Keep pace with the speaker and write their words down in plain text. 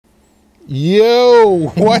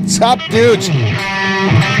Yo, what's up, dudes?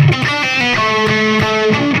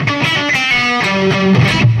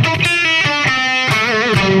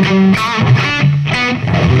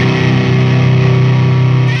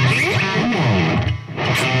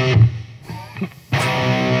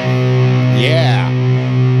 Yeah.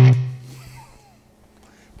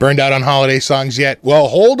 Burned out on holiday songs yet? Well,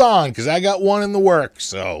 hold on, because I got one in the works,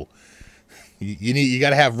 so you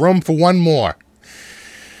got to have room for one more.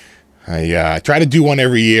 I try to do one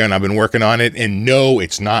every year, and I've been working on it, and no,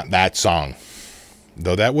 it's not that song.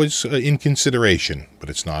 Though that was in consideration, but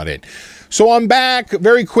it's not it. So I'm back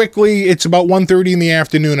very quickly. It's about 1:30 in the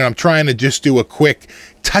afternoon, and I'm trying to just do a quick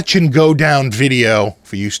touch and go down video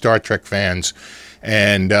for you Star Trek fans.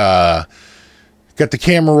 And got the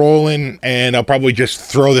camera rolling, and I'll probably just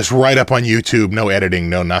throw this right up on YouTube. No editing,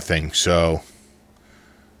 no nothing. So,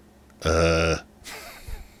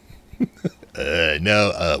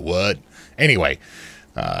 what? Anyway,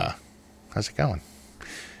 how's it going?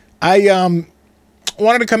 I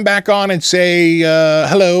wanted to come back on and say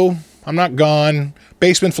hello. I'm not gone.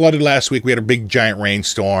 Basement flooded last week. We had a big giant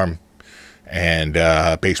rainstorm, and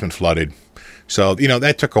basement flooded. So, you know,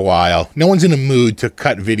 that took a while. No one's in a mood to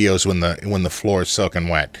cut videos when the floor is soaking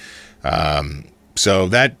wet. So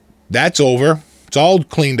that's over. It's all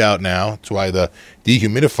cleaned out now. That's why the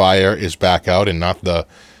dehumidifier is back out and not the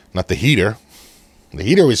heater. The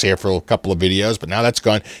heater was here for a couple of videos, but now that's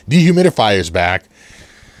gone. Dehumidifier's back.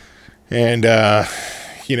 And,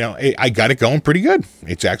 you know, I got it going pretty good.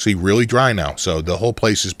 It's actually really dry now. So the whole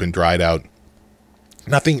place has been dried out.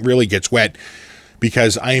 Nothing really gets wet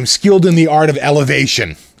because I am skilled in the art of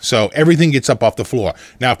elevation. So everything gets up off the floor.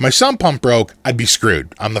 Now, if my sump pump broke, I'd be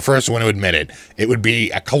screwed. I'm the first one to admit it. It would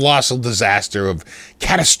be a colossal disaster of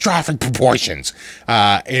catastrophic proportions.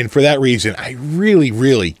 And for that reason, I really,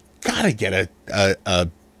 really got to get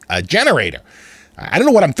a generator. I don't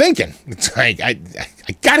know what I'm thinking. It's like, I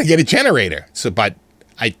got to get a generator. So, but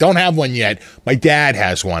I don't have one yet. My dad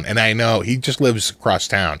has one, and I know he just lives across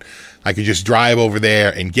town. I could just drive over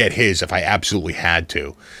there and get his if I absolutely had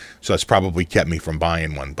to. So that's probably kept me from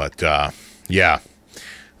buying one. But, yeah,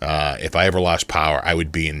 if I ever lost power, I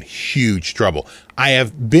would be in huge trouble. I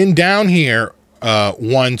have been down here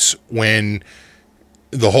once when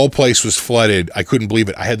the whole place was flooded. I couldn't believe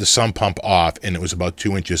it. I had the sump pump off, and it was about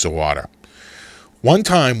 2 inches of water. One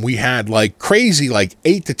time we had like crazy, like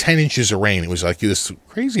 8 to 10 inches of rain. It was like this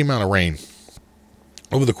crazy amount of rain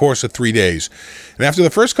over the course of 3 days. And after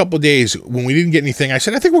the first couple of days, when we didn't get anything, I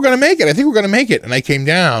said, I think we're going to make it. I think we're going to make it. And I came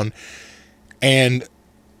down, and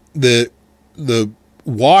the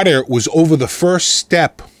water was over the first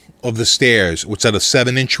step of the stairs. What's that, a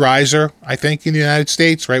 7-inch riser, I think, in the United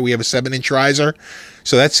States, right? We have a 7-inch riser.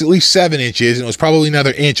 So that's at least 7 inches, and it was probably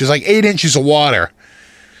another inch. It was like 8 inches of water.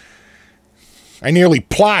 I nearly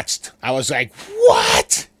plotzed. I was like,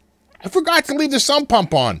 what? I forgot to leave the sump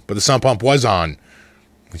pump on. But the sump pump was on.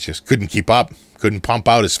 It just couldn't keep up. Couldn't pump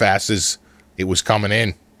out as fast as it was coming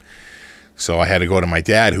in. So I had to go to my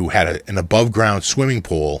dad, who had an above-ground swimming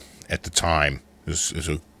pool at the time. This is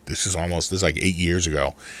like 8 years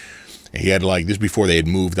ago. And he had like, this before they had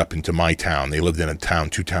moved up into my town. They lived in a town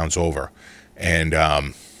 2 towns over. And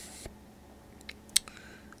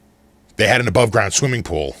they had an above-ground swimming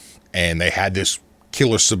pool. And they had this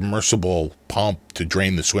killer submersible pump to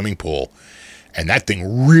drain the swimming pool. And that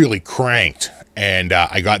thing really cranked. And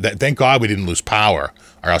I got that. Thank God we didn't lose power,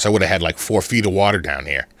 or else I would have had like 4 feet of water down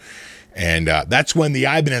here. And that's when the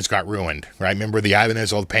Ibanez got ruined, right? Remember the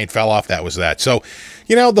Ibanez, all the paint fell off? That was that. So,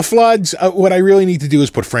 you know, the floods, what I really need to do is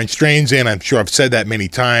put French drains in. I'm sure I've said that many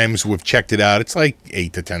times. We've checked it out. It's like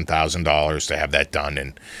 $8,000 to $10,000 to have that done.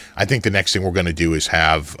 And I think the next thing we're going to do is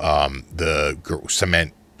have the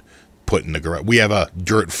cement put in the garage. We have a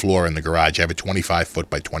dirt floor in the garage. I have a 25-foot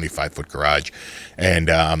by 25-foot garage, and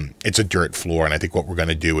it's a dirt floor. And I think what we're going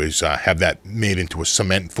to do is have that made into a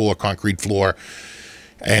cement floor, concrete floor,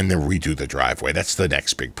 and then redo the driveway. That's the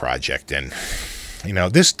next big project. And you know,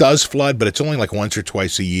 this does flood, but it's only like once or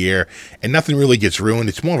twice a year, and nothing really gets ruined.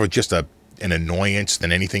 It's more of just an annoyance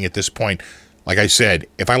than anything at this point. Like I said,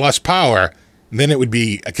 if I lost power, then it would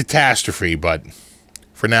be a catastrophe. But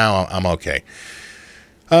for now, I'm okay.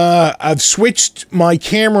 I've switched my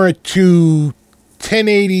camera to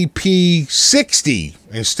 1080p 60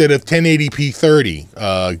 instead of 1080p 30.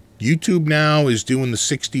 YouTube now is doing the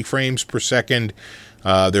 60 frames per second.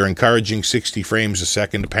 They're encouraging 60 frames a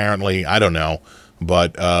second, apparently. I don't know.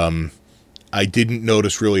 But I didn't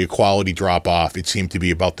notice really a quality drop-off. It seemed to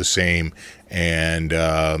be about the same.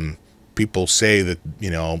 And people say that,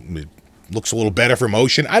 you know, looks a little better for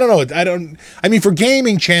motion. I don't know. I mean, for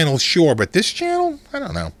gaming channels, sure, but this channel, I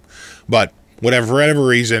don't know. But whatever, for whatever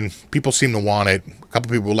reason, people seem to want it. A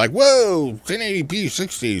couple people were like, whoa, 1080p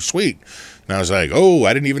 60, sweet. And I was like, oh,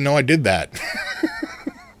 I didn't even know I did that.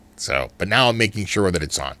 So, but now I'm making sure that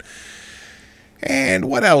it's on. And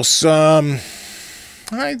what else? That's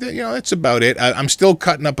about it. I'm still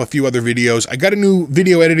cutting up a few other videos. I got a new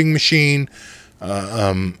video editing machine.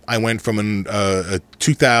 I went from a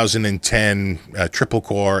 2010 triple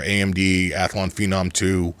core AMD Athlon Phenom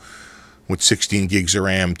 2 with 16 gigs of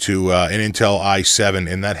RAM to an Intel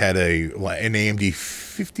i7, and that had an AMD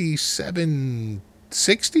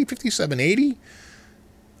 5760, 5780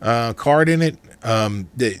 card in it.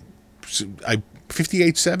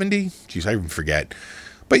 5870. Jeez, I even forget.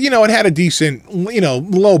 But, it had a decent,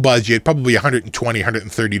 low budget, probably $120,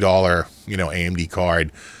 $130, AMD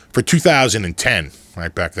card for 2010,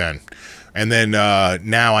 right back then. And then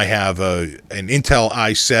now I have an Intel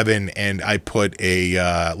i7, and I put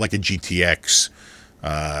like a GTX,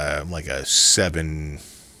 like a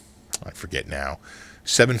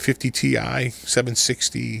 750 Ti,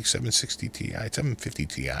 760 Ti, 750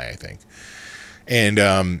 Ti, I think.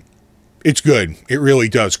 And it's good. It really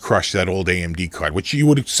does crush that old AMD card, which you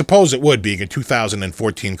would suppose it would, being a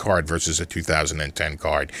 2014 card versus a 2010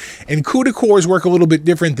 card. And CUDA cores work a little bit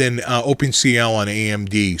different than OpenCL on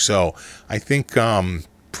AMD, so I think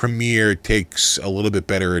Premiere takes a little bit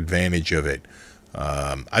better advantage of it.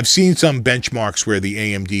 I've seen some benchmarks where the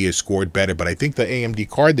AMD has scored better, but I think the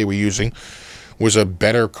AMD card they were using was a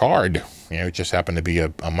better card. It just happened to be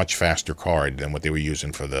a much faster card than what they were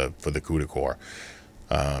using for the CUDA core.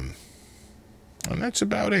 And that's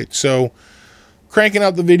about it. So, cranking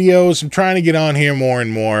out the videos. I'm trying to get on here more and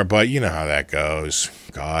more, but you know how that goes.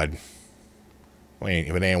 God. Wait,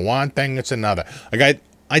 if it ain't one thing, it's another. I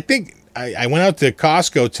think I went out to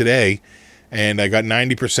Costco today, and I got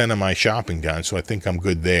 90% of my shopping done, so I think I'm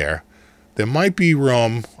good there. There might be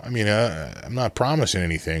room. I mean, I'm not promising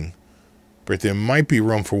anything, but there might be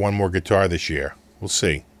room for one more guitar this year. We'll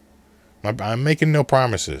see. I'm making no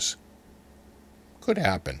promises. Could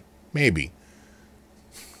happen. Maybe.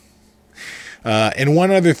 And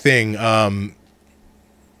one other thing, someone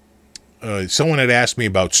had asked me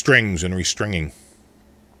about strings and restringing.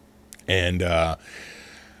 And I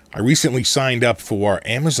recently signed up for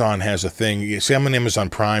Amazon has a thing. You see, I'm an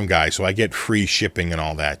Amazon Prime guy, so I get free shipping and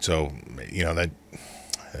all that. So, that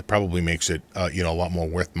probably makes it, a lot more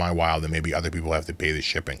worth my while than maybe other people have to pay the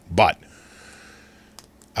shipping. But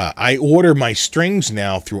I order my strings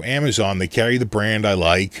now through Amazon. They carry the brand I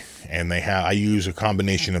like, and I use a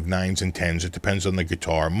combination of 9s and 10s. It depends on the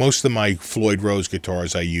guitar. Most of my Floyd Rose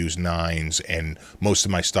guitars I use 9s, and most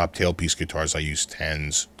of my stop tailpiece guitars I use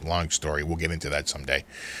 10s. Long story. We'll get into that someday.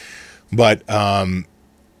 But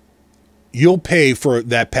you'll pay for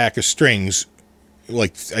that pack of strings,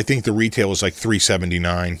 like I think the retail is like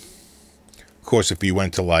 $3.79. Of course, if you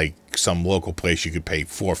went to like some local place, you could pay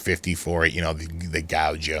 $4.50 for it. They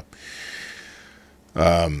gouge you.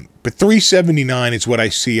 But $3.79 is what I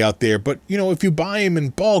see out there. But if you buy them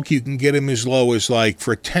in bulk, you can get them as low as like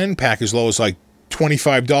for a 10-pack, as low as like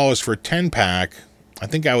 $25 for a 10-pack. I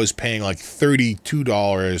think I was paying like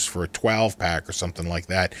 $32 for a 12-pack or something like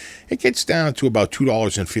that. It gets down to about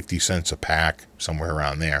 $2.50 a pack, somewhere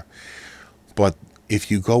around there. But if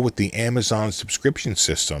you go with the Amazon subscription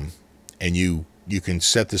system, and you can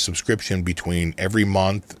set the subscription between every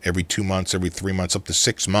month, every 2 months, every 3 months, up to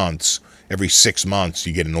 6 months. Every 6 months,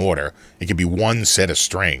 you get an order. It can be one set of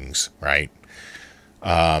strings, right?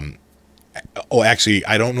 Actually,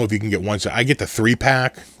 I don't know if you can get one set. I get the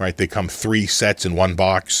 3-pack, right? They come 3 sets in one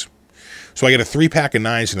box. So I get a 3-pack of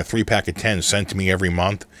 9s and a 3-pack of 10s sent to me every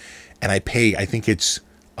month. And I pay, I think it's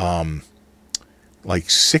like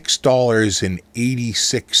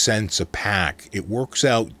 $6.86 a pack. It works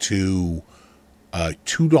out to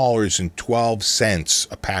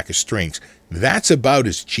 $2.12 a pack of strings. That's about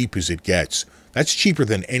as cheap as it gets. That's cheaper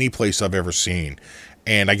than any place I've ever seen.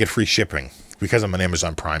 And I get free shipping because I'm an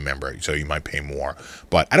Amazon Prime member, so you might pay more.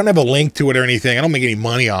 But I don't have a link to it or anything. I don't make any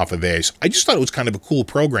money off of this. I just thought it was kind of a cool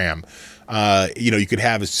program. You could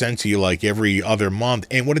have it sent to you like every other month.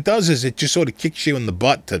 And what it does is it just sort of kicks you in the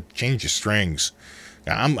butt to change your strings.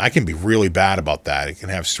 I can be really bad about that. It can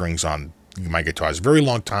have strings on my guitars a very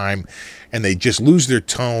long time, and they just lose their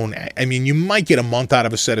tone. I mean, you might get a month out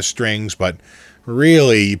of a set of strings, but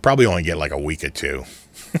really, you probably only get like a week or two.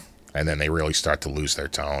 And then they really start to lose their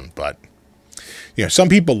tone. But, some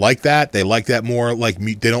people like that. They like that more. Like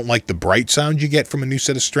they don't like the bright sound you get from a new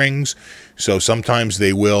set of strings. So sometimes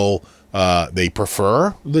they will, they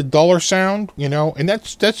prefer the duller sound, and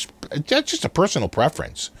that's just a personal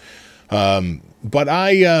preference. But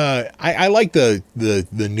I like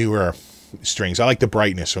the newer strings. I like the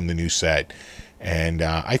brightness from the new set, and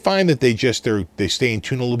I find that they stay in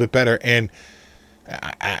tune a little bit better. And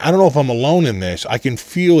I don't know if I'm alone in this. I can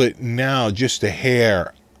feel it now, just a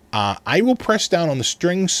hair. I will press down on the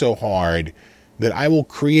strings so hard that I will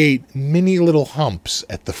create mini little humps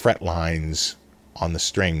at the fret lines on the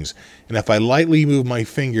strings. And if I lightly move my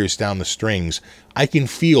fingers down the strings, I can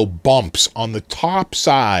feel bumps on the top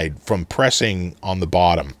side from pressing on the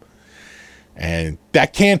bottom. And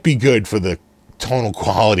that can't be good for the tonal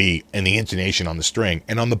quality and the intonation on the string.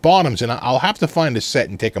 And on the bottoms, and I'll have to find a set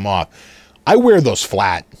and take them off, I wear those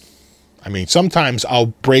flat. I mean, sometimes I'll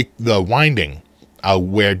break the winding. I'll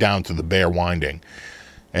wear down to the bare winding.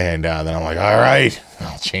 And then I'm like, all right,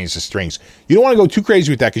 I'll change the strings. You don't want to go too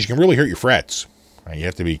crazy with that because you can really hurt your frets. You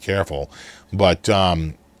have to be careful. But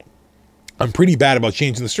I'm pretty bad about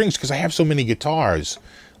changing the strings because I have so many guitars.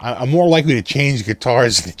 I'm more likely to change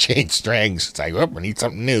guitars than to change strings. It's like, oh, I need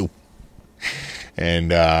something new.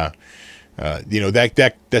 And, you know,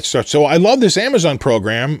 that starts. So I love this Amazon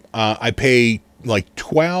program. I pay like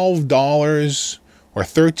 $12 or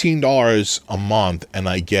 $13 a month, and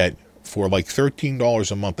I get, for like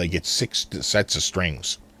 $13 a month, I get 6 sets of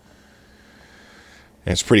strings.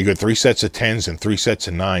 And it's pretty good. 3 sets of 10s and 3 sets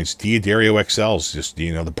of 9s. D'Addario XLs, just,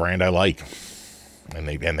 you know, the brand I like. And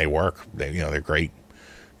they work. They're great.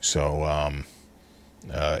 So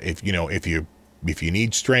if you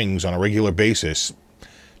need strings on a regular basis,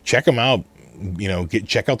 check them out. You know,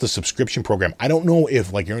 check out the subscription program. I don't know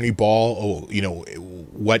if like Ernie Ball, you know,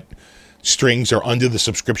 what strings are under the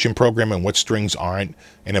subscription program and what strings aren't.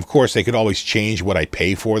 And of course, they could always change what I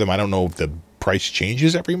pay for them. I don't know if the price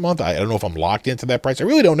changes every month. I don't know if I'm locked into that price. I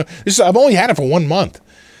really don't know. I've only had it for 1 month,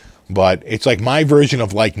 but it's like my version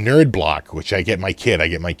of like Nerd Block, which I get my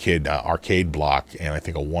kid Arcade Block, and I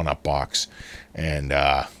think a 1-Up box, and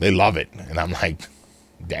they love it. And I'm like,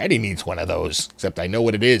 Daddy needs one of those, except I know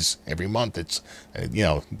what it is. Every month it's, you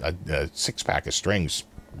know, a 6-pack of strings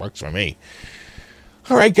works for me.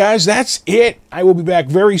 All right, guys, that's it. I will be back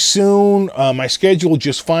very soon. My schedule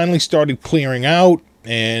just finally started clearing out,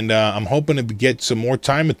 and I'm hoping to get some more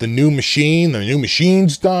time at the new machine. The new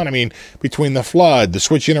machine's done. I mean, between the flood, the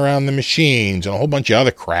switching around the machines, and a whole bunch of other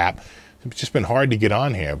crap, it's just been hard to get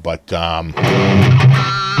on here. But, you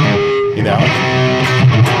know...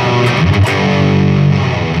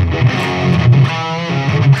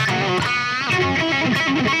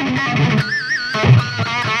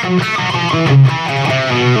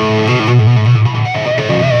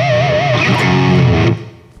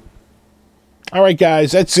 All right,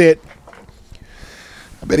 guys, that's it.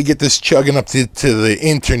 I better get this chugging up to the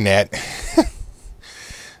internet.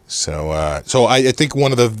 So I think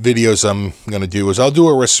one of the videos I'm going to do is I'll do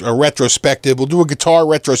a retrospective. We'll do a guitar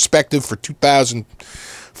retrospective for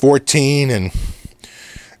 2014, and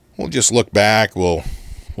we'll just look back. We'll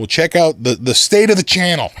check out the state of the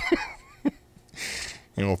channel.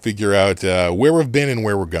 And we'll figure out where we've been and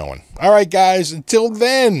where we're going. All right, guys, until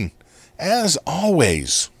then, as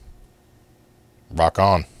always, rock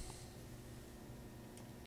on.